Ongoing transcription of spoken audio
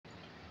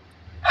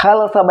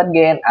Halo Sobat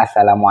Gen,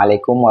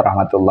 Assalamualaikum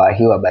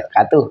warahmatullahi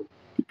wabarakatuh.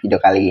 Di video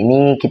kali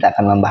ini kita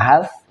akan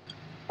membahas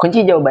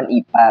Kunci Jawaban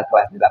IPA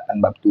Kelas 8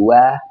 Bab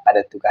 2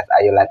 pada tugas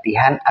Ayo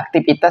Latihan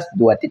Aktivitas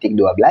 2.12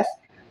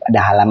 pada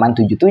halaman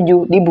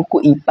 77 di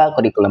buku IPA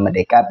Kurikulum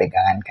Merdeka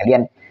pegangan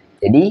kalian.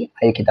 Jadi,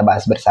 ayo kita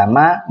bahas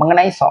bersama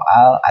mengenai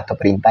soal atau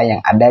perintah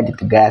yang ada di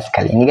tugas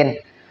kali ini, Gen.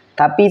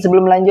 Tapi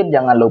sebelum lanjut,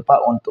 jangan lupa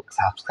untuk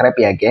subscribe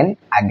ya, Gen,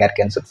 agar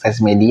Gen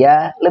Sukses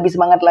Media lebih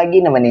semangat lagi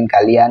nemenin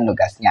kalian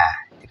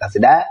nugasnya. Jika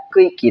sudah,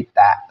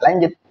 kita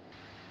lanjut.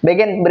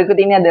 Bagian berikut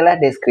ini adalah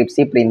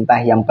deskripsi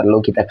perintah yang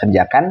perlu kita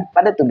kerjakan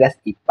pada tugas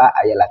IPA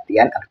Ayo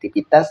Latihan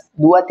Aktivitas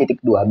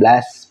 2.12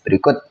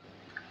 berikut.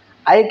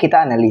 Ayo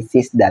kita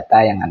analisis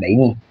data yang ada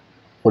ini.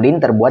 Urin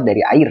terbuat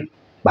dari air,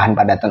 bahan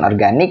padatan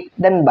organik,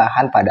 dan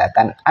bahan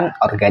padatan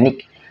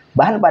anorganik.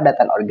 Bahan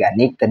padatan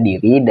organik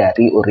terdiri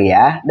dari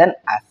urea dan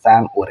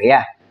asam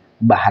urea.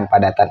 Bahan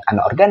padatan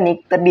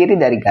anorganik terdiri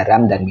dari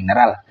garam dan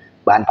mineral.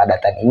 Bahan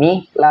padatan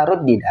ini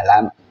larut di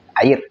dalam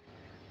air.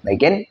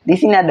 Bagian di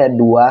sini ada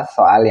dua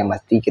soal yang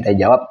mesti kita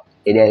jawab.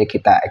 Jadi ayo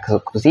kita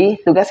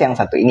eksekusi tugas yang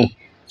satu ini.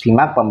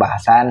 Simak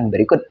pembahasan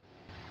berikut.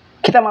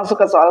 Kita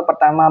masuk ke soal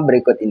pertama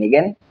berikut ini,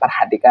 Gen.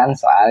 Perhatikan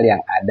soal yang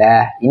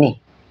ada ini.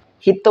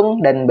 Hitung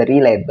dan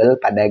beri label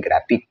pada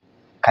grafik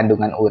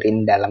kandungan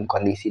urin dalam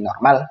kondisi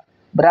normal.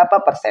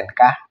 Berapa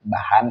persenkah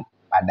bahan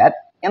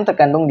padat yang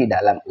terkandung di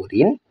dalam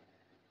urin?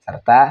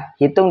 Serta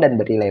hitung dan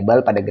beri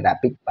label pada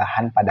grafik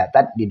bahan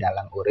padatan di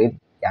dalam urin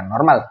yang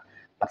normal.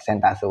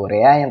 Persentase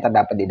urea yang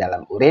terdapat di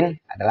dalam urin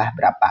adalah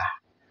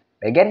berapa?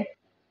 Bagian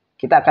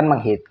kita akan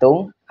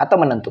menghitung atau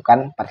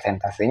menentukan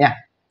persentasenya.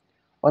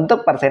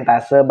 Untuk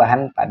persentase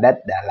bahan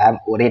padat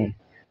dalam urin.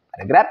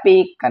 Pada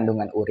grafik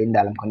kandungan urin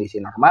dalam kondisi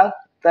normal,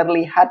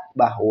 terlihat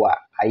bahwa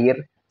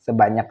air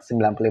sebanyak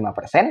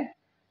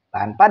 95%,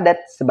 bahan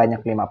padat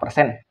sebanyak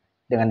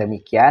 5%. Dengan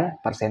demikian,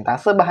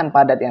 persentase bahan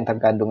padat yang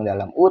terkandung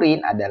dalam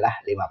urin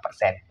adalah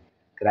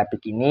 5%.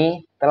 Grafik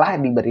ini telah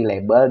diberi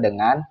label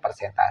dengan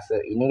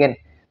persentase ini, kan?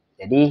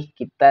 Jadi,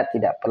 kita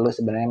tidak perlu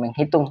sebenarnya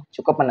menghitung,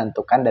 cukup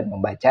menentukan dan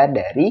membaca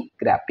dari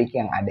grafik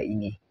yang ada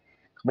ini.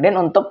 Kemudian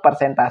untuk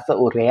persentase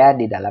urea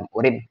di dalam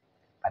urin.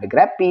 Pada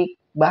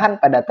grafik, bahan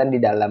padatan di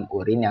dalam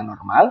urin yang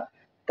normal,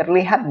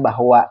 terlihat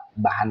bahwa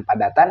bahan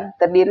padatan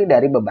terdiri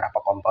dari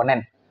beberapa komponen.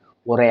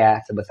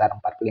 Urea sebesar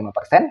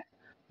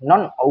 45%,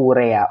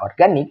 non-urea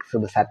organik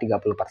sebesar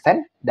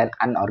 30%, dan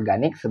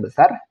anorganik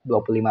sebesar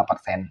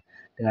 25%.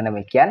 Dengan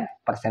demikian,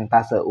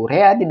 persentase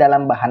urea di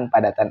dalam bahan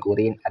padatan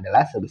urin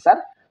adalah sebesar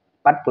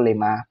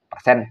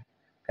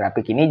 45%.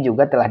 Grafik ini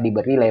juga telah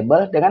diberi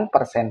label dengan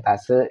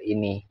persentase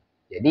ini.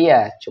 Jadi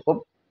ya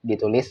cukup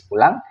ditulis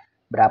ulang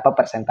berapa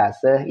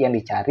persentase yang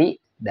dicari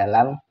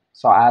dalam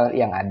soal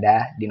yang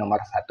ada di nomor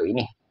 1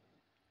 ini.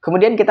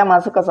 Kemudian kita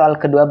masuk ke soal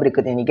kedua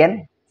berikut ini,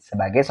 Gen.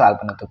 Sebagai soal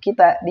penutup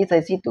kita di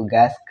sesi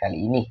tugas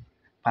kali ini.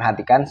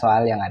 Perhatikan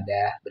soal yang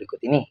ada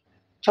berikut ini.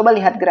 Coba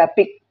lihat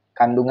grafik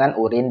kandungan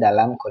urin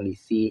dalam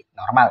kondisi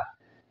normal.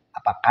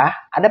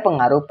 Apakah ada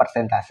pengaruh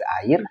persentase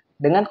air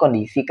dengan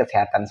kondisi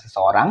kesehatan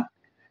seseorang?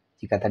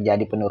 Jika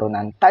terjadi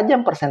penurunan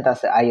tajam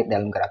persentase air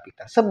dalam grafik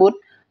tersebut,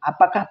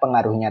 apakah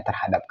pengaruhnya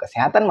terhadap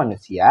kesehatan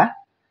manusia?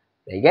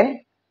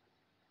 Baik,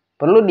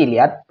 perlu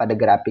dilihat pada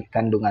grafik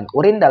kandungan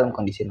urin dalam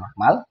kondisi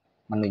normal,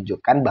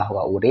 menunjukkan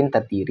bahwa urin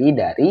terdiri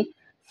dari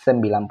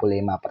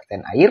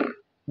 95% air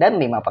dan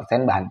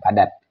 5% bahan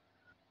padat.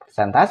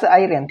 Persentase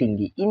air yang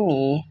tinggi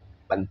ini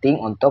penting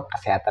untuk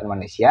kesehatan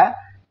manusia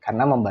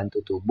karena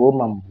membantu tubuh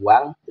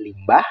membuang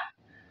limbah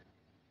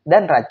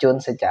dan racun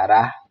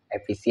secara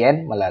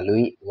efisien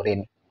melalui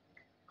urin.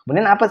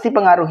 Kemudian apa sih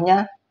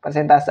pengaruhnya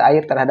persentase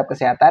air terhadap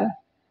kesehatan?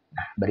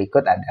 Nah,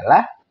 berikut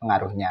adalah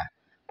pengaruhnya.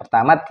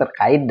 Pertama,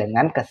 terkait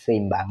dengan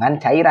keseimbangan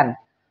cairan.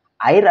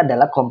 Air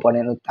adalah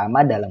komponen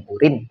utama dalam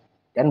urin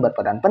dan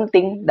berperan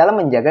penting dalam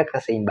menjaga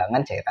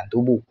keseimbangan cairan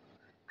tubuh.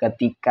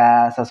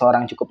 Ketika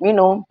seseorang cukup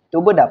minum,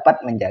 tubuh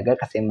dapat menjaga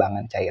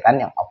keseimbangan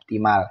cairan yang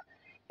optimal.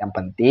 Yang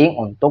penting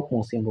untuk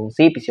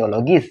fungsi-fungsi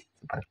fisiologis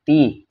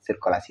seperti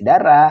sirkulasi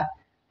darah,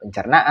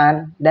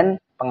 pencernaan, dan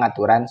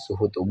pengaturan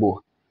suhu tubuh.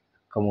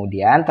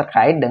 Kemudian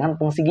terkait dengan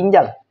fungsi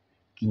ginjal.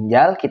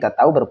 Ginjal kita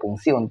tahu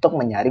berfungsi untuk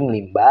menyaring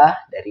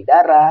limbah dari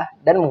darah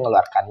dan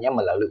mengeluarkannya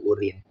melalui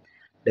urin.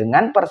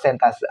 Dengan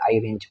persentase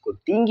air yang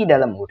cukup tinggi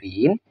dalam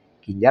urin,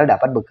 ginjal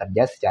dapat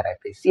bekerja secara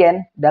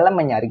efisien dalam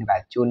menyaring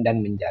racun dan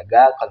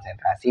menjaga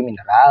konsentrasi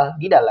mineral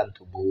di dalam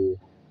tubuh.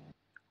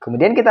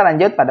 Kemudian kita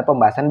lanjut pada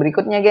pembahasan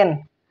berikutnya,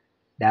 Gen.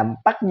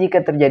 Dampak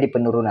jika terjadi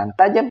penurunan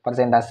tajam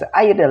persentase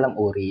air dalam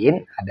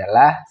urin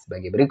adalah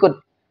sebagai berikut.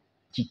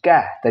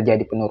 Jika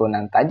terjadi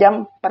penurunan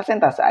tajam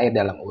persentase air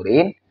dalam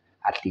urin,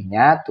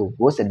 artinya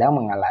tubuh sedang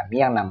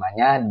mengalami yang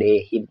namanya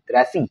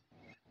dehidrasi.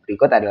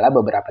 Berikut adalah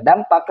beberapa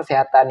dampak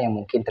kesehatan yang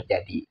mungkin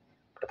terjadi.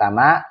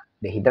 Pertama,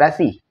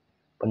 dehidrasi.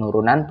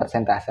 Penurunan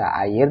persentase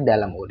air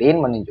dalam urin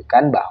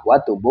menunjukkan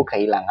bahwa tubuh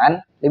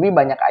kehilangan lebih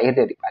banyak air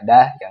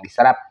daripada yang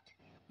diserap.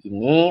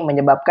 Ini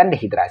menyebabkan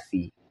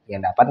dehidrasi,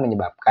 yang dapat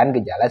menyebabkan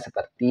gejala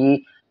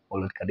seperti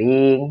mulut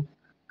kering,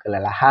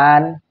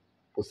 kelelahan,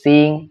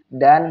 pusing,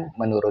 dan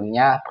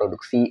menurunnya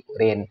produksi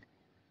urin.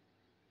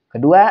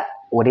 Kedua,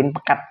 urin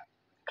pekat.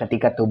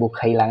 Ketika tubuh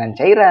kehilangan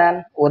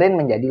cairan, urin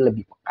menjadi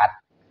lebih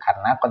pekat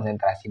karena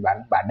konsentrasi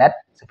bahan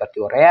padat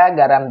seperti urea,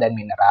 garam, dan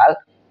mineral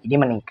ini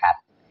meningkat.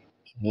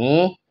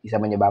 Ini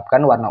bisa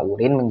menyebabkan warna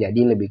urin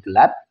menjadi lebih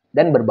gelap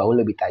dan berbau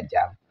lebih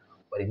tajam.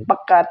 Urin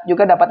pekat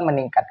juga dapat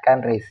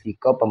meningkatkan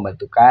risiko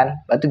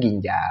pembentukan batu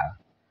ginjal.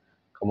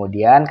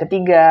 Kemudian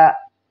ketiga,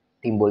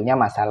 timbulnya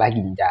masalah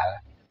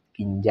ginjal.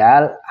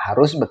 Ginjal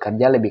harus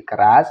bekerja lebih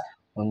keras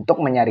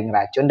untuk menyaring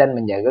racun dan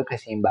menjaga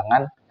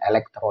keseimbangan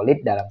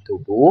elektrolit dalam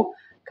tubuh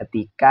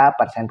ketika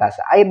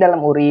persentase air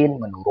dalam urin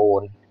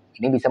menurun.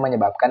 Ini bisa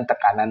menyebabkan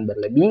tekanan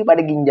berlebih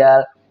pada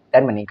ginjal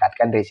dan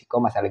meningkatkan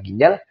risiko masalah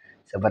ginjal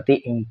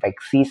seperti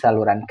infeksi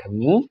saluran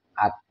kemih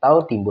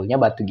atau timbulnya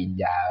batu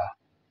ginjal.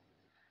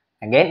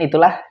 Again,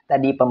 itulah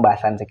tadi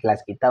pembahasan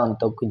sekilas kita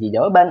untuk kunci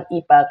jawaban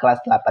IPA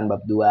kelas 8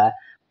 bab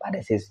 2 pada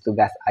sesi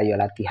tugas Ayo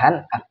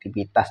Latihan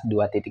Aktivitas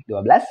 2.12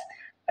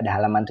 pada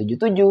halaman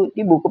 77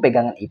 di buku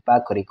pegangan IPA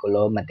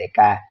Kurikulum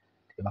Merdeka.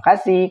 Terima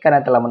kasih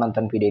karena telah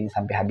menonton video ini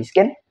sampai habis,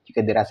 Gen.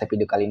 Jika dirasa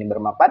video kali ini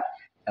bermanfaat,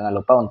 jangan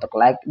lupa untuk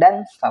like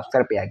dan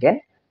subscribe ya,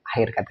 Gen.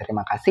 Akhir kata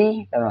terima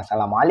kasih dan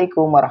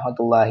wassalamualaikum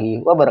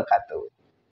warahmatullahi wabarakatuh.